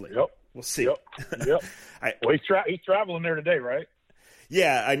 Hopefully. Yep. We'll see. Yep. Well, he's traveling there today, right?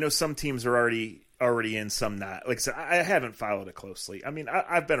 Yeah, I know some teams are already in, some not. Like I said, I haven't followed it closely. I mean,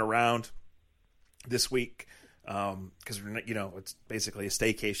 I've been around this week because it's basically a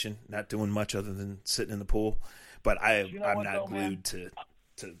staycation, not doing much other than sitting in the pool. But I'm not glued to.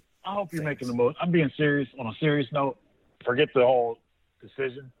 I hope you're making the most. I'm being serious. On a serious note, forget the whole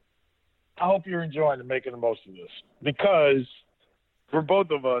decision. I hope you're enjoying and making the most of this because for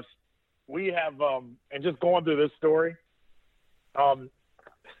both of us, we have and just going through this story.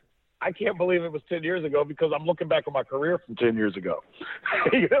 I can't believe it was 10 years ago because I'm looking back on my career from 10 years ago.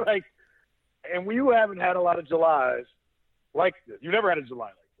 And you haven't had a lot of Julys like this. You never had a July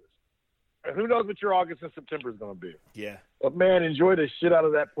like this. And who knows what your August and September is going to be. Yeah. But, man, enjoy the shit out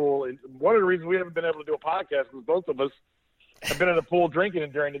of that pool. And one of the reasons we haven't been able to do a podcast is both of us have been in the pool drinking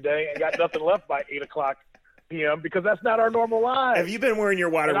during the day and got nothing left by 8 o'clock p.m. because that's not our normal life. Have you been wearing your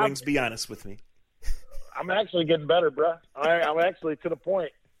water wings? Be honest with me. I'm actually getting better, bro. I'm actually to the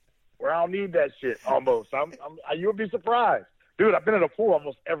point where I don't need that shit almost. You would be surprised. Dude, I've been in a pool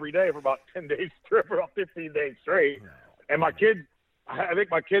almost every day for about 10 days straight, for about 15 days straight. And my kids, I think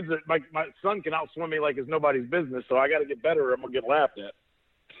my son can outswim me like it's nobody's business, so I got to get better or I'm going to get laughed at.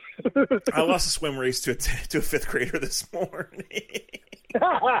 I lost a swim race to a fifth grader this morning.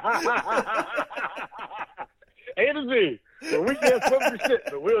 A to Z. Well, we can't swim for shit,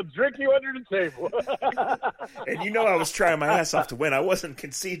 but we'll drink you under the table. And I was trying my ass off to win. I wasn't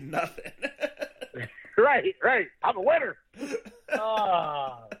conceding nothing. Right. I'm a winner.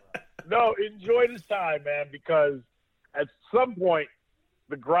 No, enjoy this time, man, because at some point,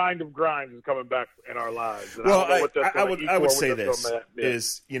 the grind of grinds is coming back in our lives. And well, I would say this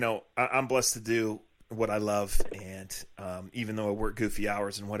is, I'm blessed to do what I love, and even though I work goofy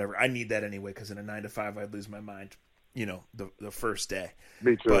hours and whatever, I need that anyway because in a 9 to 5 I'd lose my mind. the first day.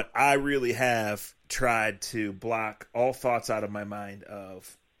 Me too. But I really have tried to block all thoughts out of my mind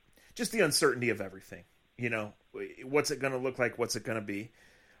of just the uncertainty of everything. What's it going to look like? What's it going to be?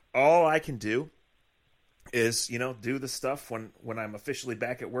 All I can do is, do the stuff when I'm officially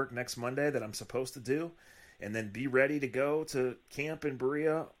back at work next Monday that I'm supposed to do, and then be ready to go to camp in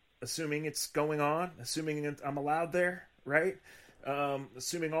Berea, assuming it's going on, assuming I'm allowed there, right?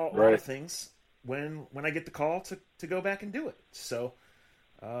 Assuming all the things when I get the call to go back and do it. So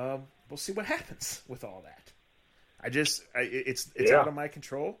we'll see what happens with all that. It's out of my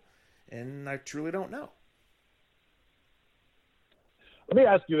control, and I truly don't know. Let me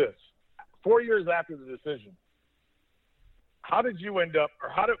ask you this. 4 years after the decision, how did you end up, or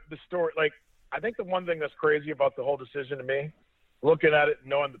how did the story, I think the one thing that's crazy about the whole decision to me, looking at it,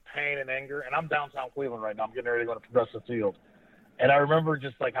 knowing the pain and anger, and I'm downtown Cleveland right now. I'm getting ready to go to Progressive Field. And I remember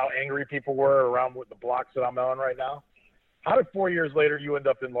just how angry people were around with the blocks that I'm on right now. How did 4 years later you end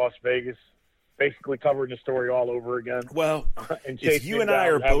up in Las Vegas, basically covering the story all over again? Well, if you and I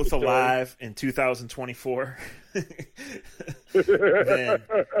are both alive in 2024, then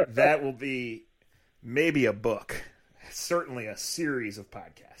that will be maybe a book, certainly a series of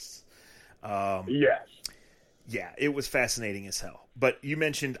podcasts. Yes. Yeah, it was fascinating as hell. But you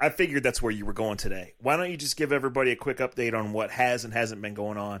mentioned, I figured that's where you were going today. Why don't you just give everybody a quick update on what has and hasn't been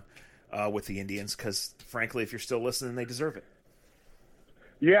going on with the Indians? Because, frankly, if you're still listening, they deserve it.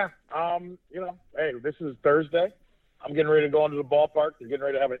 Yeah. Hey, this is Thursday. I'm getting ready to go into the ballpark. They're getting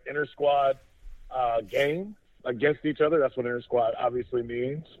ready to have an inter-squad game against each other. That's what inter-squad obviously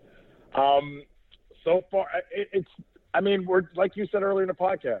means. So far, we're, like you said earlier in the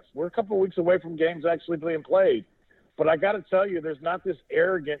podcast, we're a couple of weeks away from games actually being played. But I got to tell you, there's not this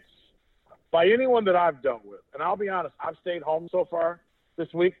arrogance by anyone that I've dealt with. And I'll be honest, I've stayed home so far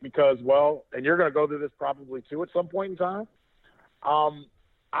this week because, and you're going to go through this probably too at some point in time.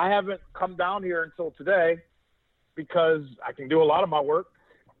 I haven't come down here until today because I can do a lot of my work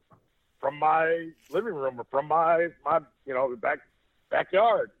from my living room or from my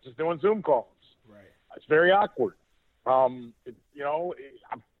backyard, just doing Zoom calls. Right. It's very awkward. I'm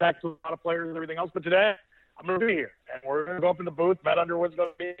back to a lot of players and everything else, but today I'm going to be here, and we're going to go up in the booth. Matt Underwood's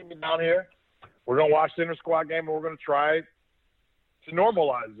going to be down here. We're going to watch the inter-squad game, and we're going to try to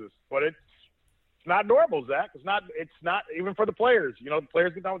normalize this. But it's not normal, Zach. It's not even for the players. The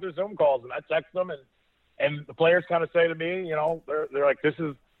players get done with their Zoom calls, and I text them, and the players kind of say to me, they're like, this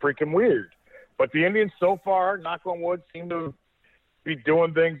is freaking weird. But the Indians so far, knock on wood, seem to be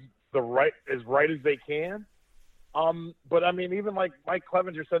doing things right as they can. But even like Mike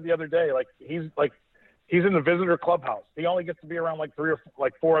Clevenger said the other day, he's in the visitor clubhouse. He only gets to be around three or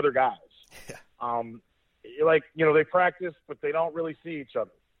four other guys. Yeah. They practice, but they don't really see each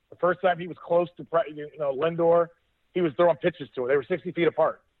other. The first time he was close to, Lindor, he was throwing pitches to it. They were 60 feet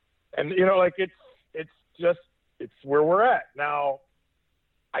apart. And, it's where we're at. Now,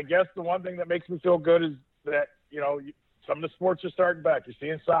 I guess the one thing that makes me feel good is that, some of the sports are starting back. You're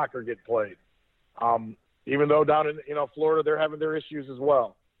seeing soccer get played. Even though down in, Florida, they're having their issues as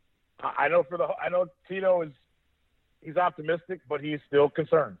well. I know Tito he's optimistic, but he's still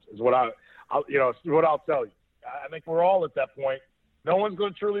concerned is what I'll tell you. I think we're all at that point. No one's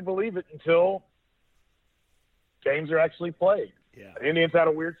going to truly believe it until games are actually played. Yeah. The Indians had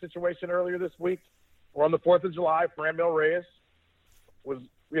a weird situation earlier this week. We're on the 4th of July. Franmil Reyes was,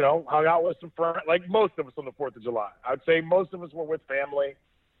 hung out with some friends, like most of us on the 4th of July. I would say most of us were with family.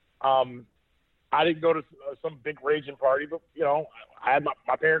 I didn't go to some big raging party, but, I had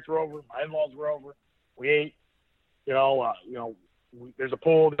my parents were over, my in-laws were over. We ate, there's a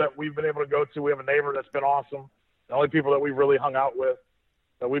pool that we've been able to go to. We have a neighbor that's been awesome. The only people that we've really hung out with,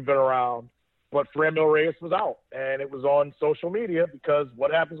 that we've been around. But Franmil Reyes was out, and it was on social media because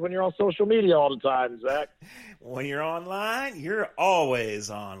what happens when you're on social media all the time, Zach? When you're online, you're always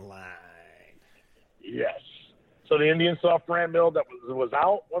online. Yes. So the Indians saw Franmil that was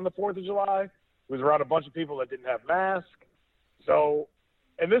out on the 4th of July. He was around a bunch of people that didn't have masks. So,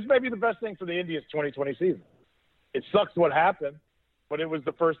 and this may be the best thing for the Indians 2020 season. It sucks what happened, but it was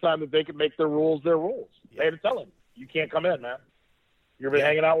the first time that they could make their rules their rules. Yeah. They had to tell him, you can't come in, man. You've been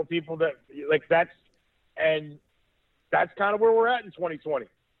hanging out with people that that's kind of where we're at in 2020.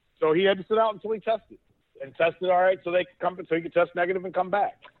 So he had to sit out until he tested all right. So he could test negative and come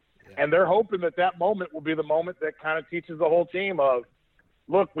back. Yeah. And they're hoping that moment will be the moment that kind of teaches the whole team of,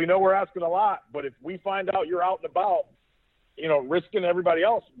 look, we know we're asking a lot, but if we find out you're out and about, risking everybody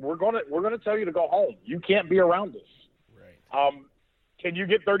else, we're going to tell you to go home. You can't be around us. Right. Can you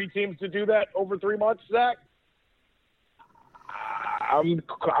get 30 teams to do that over 3 months, Zach? I'm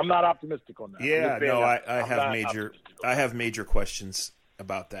not optimistic on that. Yeah, no, I have I have major questions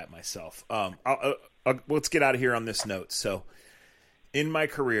about that myself. Let's get out of here on this note. So, in my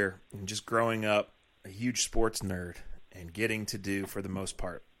career, and just growing up, a huge sports nerd, and getting to do, for the most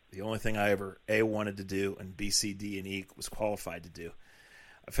part, the only thing I ever A, wanted to do, and B, C, D, and E was qualified to do.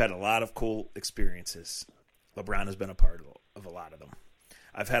 I've had a lot of cool experiences. LeBron has been a part of a lot of them.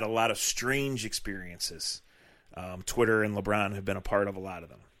 I've had a lot of strange experiences. Twitter and LeBron have been a part of a lot of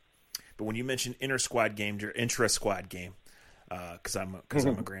them. But when you mention intra-squad game, because I'm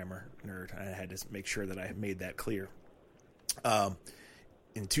a grammar nerd, I had to make sure that I made that clear.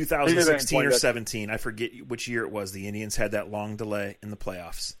 In 2016 or 17, I forget which year it was, the Indians had that long delay in the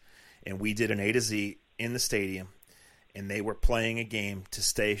playoffs, and we did an A to Z in the stadium, and they were playing a game to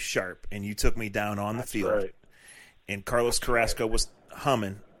stay sharp, and you took me down on the field, right. And Carlos Carrasco was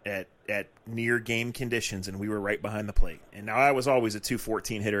humming at near game conditions, and we were right behind the plate. And now I was always a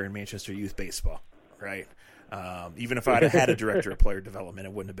 214 hitter in Manchester Youth Baseball, right? Even if I'd had a director of player development,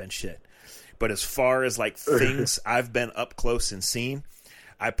 it wouldn't have been shit. But as far as like things I've been up close and seen,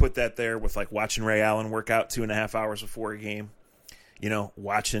 I put that there with like watching Ray Allen work out 2.5 hours before a game,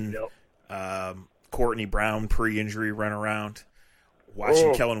 watching Courtney Brown pre-injury run around,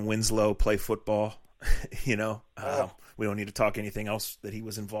 watching Kellen Winslow play football. We don't need to talk anything else that he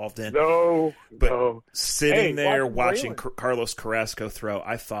was involved in. But sitting there watching Carlos Carrasco throw,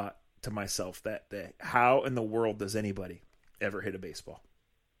 I thought to myself that day, how in the world does anybody ever hit a baseball?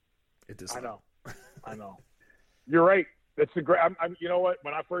 It does. I know. You're right. That's a great. You know what?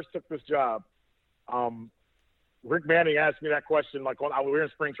 When I first took this job, Rick Manning asked me that question like when we were in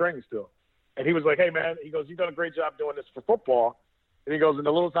spring training still, and he was like, "Hey man," he goes, "You've done a great job doing this for football," and he goes, "In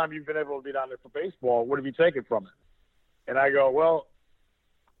the little time you've been able to be down there for baseball, what have you taken from it?" And I go, "Well,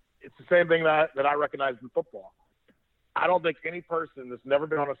 it's the same thing that I recognize in football. I don't think any person that's never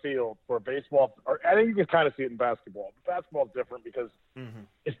been on a field for a baseball, or I think you can kind of see it in basketball. But basketball is different because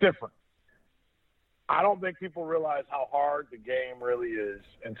it's different. I don't think people realize how hard the game really is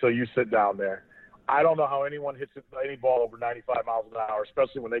until you sit down there. I don't know how anyone hits any ball over 95 miles an hour,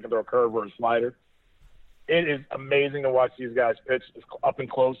 especially when they can throw a curve or a slider. It is amazing to watch these guys pitch as up and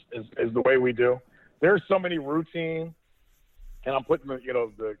close as the way we do. There's so many routine, and I'm putting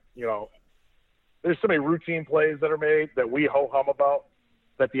there's so many routine plays that are made that we ho-hum about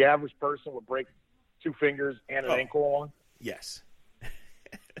that the average person would break 2 fingers and an ankle on. Yes.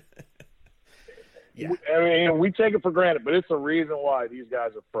 Yeah. I mean, we take it for granted, but it's a reason why these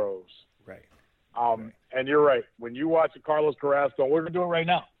guys are pros. Right. And you're right. When you watch a Carlos Carrasco, we're going to do it right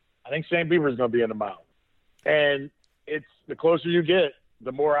now. I think Shane Bieber is going to be in the mound. And it's the closer you get,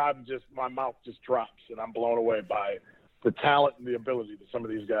 the more my mouth just drops, and I'm blown away by the talent and the ability that some of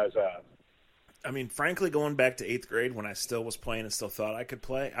these guys have. I mean, frankly, going back to 8th grade when I still was playing and still thought I could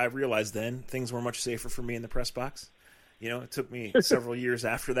play, I realized then things were much safer for me in the press box. It took me several years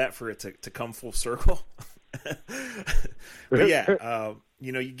after that for it to come full circle. But yeah,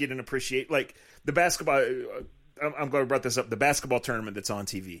 you get an appreciate like the basketball. I'm glad I brought this up. The basketball tournament that's on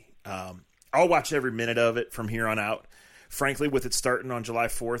TV. I'll watch every minute of it from here on out. Frankly, with it starting on July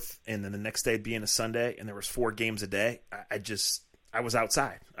 4th and then the next day being a Sunday and there was 4 games a day, I was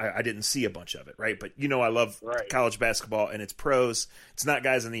outside. I didn't see a bunch of it, right? But I love college basketball, and it's pros. It's not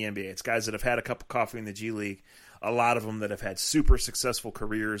guys in the NBA. It's guys that have had a cup of coffee in the G League. A lot of them that have had super successful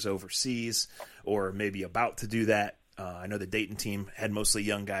careers overseas or maybe about to do that. I know the Dayton team had mostly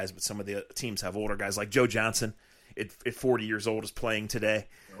young guys, but some of the teams have older guys like Joe Johnson at 40 years old is playing today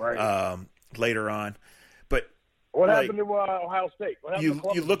later on. But what happened to Ohio State?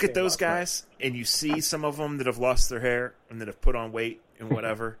 You look at those guys and you see some of them that have lost their hair and that have put on weight and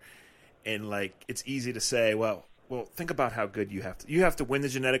whatever. And like, it's easy to say, well, think about how good you have to. You have to win the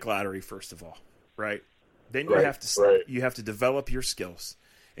genetic lottery first of all, right? Then you have to develop your skills,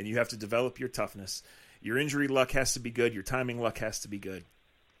 and you have to develop your toughness. Your injury luck has to be good. Your timing luck has to be good,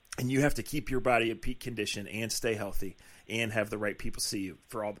 and you have to keep your body at peak condition and stay healthy and have the right people see you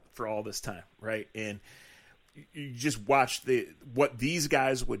for all this time, right? And you just watch what these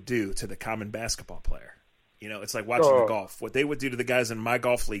guys would do to the common basketball player. It's like watching the golf. What they would do to the guys in my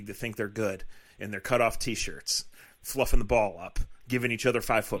golf league that think they're good in their cutoff T-shirts, fluffing the ball up, giving each other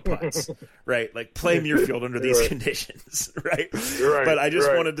 5-foot putts, right? Like play Muirfield under these conditions, right? But I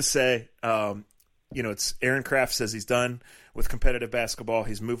just wanted to say, it's Aaron Kraft says he's done with competitive basketball.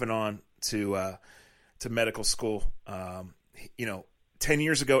 He's moving on to medical school. 10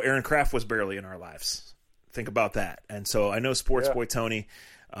 years ago, Aaron Kraft was barely in our lives. Think about that. And so I know Sports Boy Tony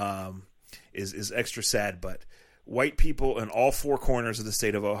is extra sad, but white people in all 4 corners of the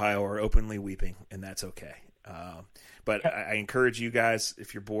state of Ohio are openly weeping, and that's okay. But I encourage you guys,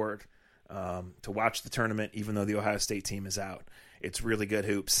 if you're bored, to watch the tournament, even though the Ohio State team is out. It's really good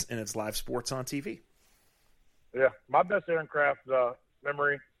hoops, and it's live sports on TV. Yeah, my best Aaron Kraft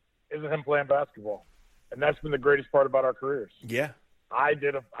memory is him playing basketball, and that's been the greatest part about our careers. Yeah, I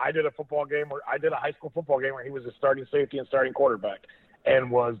did a football game where I did a high school football game where he was a starting safety and starting quarterback, and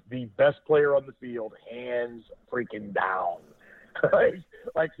was the best player on the field, hands freaking down.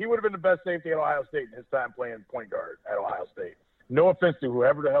 like he would have been the best safety at Ohio State in his time playing point guard at Ohio State. No offense to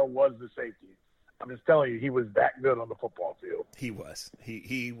whoever the hell was the safety. I'm just telling you, he was that good on the football field. He was.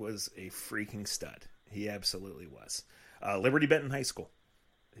 He was a freaking stud. He absolutely was. Liberty Benton High School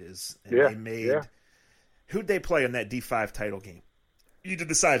they made. Yeah. Who'd they play in that D5 title game? You did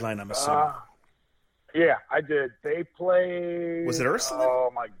the sideline, I'm assuming. Yeah, I did. They played. Was it Ursuline? Oh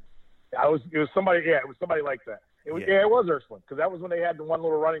my! It was somebody. Yeah, it was somebody like that. It was Ursuline, because that was when they had the one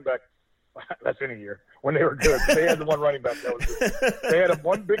little running back. That's any year when they were good. They had the one running back that was good. They had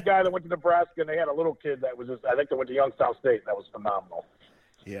one big guy that went to Nebraska, and they had a little kid that was just. I think they went to Youngstown State. That was phenomenal.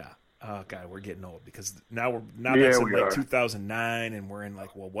 Yeah. Oh God, we're getting old, because now that's in like 2009, and we're in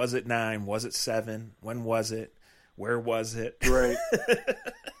like, well, was it 9? Was it 7? When was it? Where was it? Right.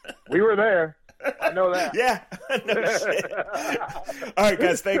 We were there. I know that. Yeah. No shit. All right,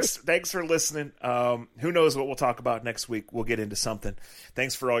 guys. Thanks for listening. Who knows what we'll talk about next week? We'll get into something.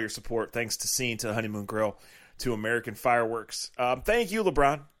 Thanks for all your support. Thanks to Scene, to Honeymoon Grill, to American Fireworks. Thank you,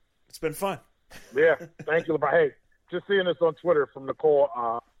 LeBron. It's been fun. Yeah. Thank you, LeBron. Hey, just seeing this on Twitter from Nicole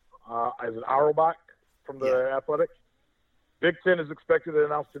as an Auerbach from the Athletics. Big Ten is expected to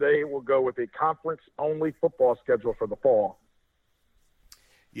announce today it will go with a conference-only football schedule for the fall.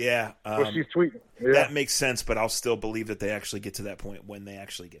 Yeah. Well, she's tweeting. Yeah. That makes sense, but I'll still believe that they actually get to that point when they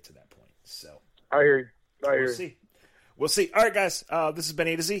actually get to that point. So I hear you. We'll see. All right, guys. This has been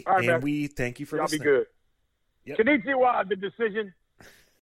A to Z, right, and we thank you for listening. Y'all be good. Yep. Konnichiwa, the decision.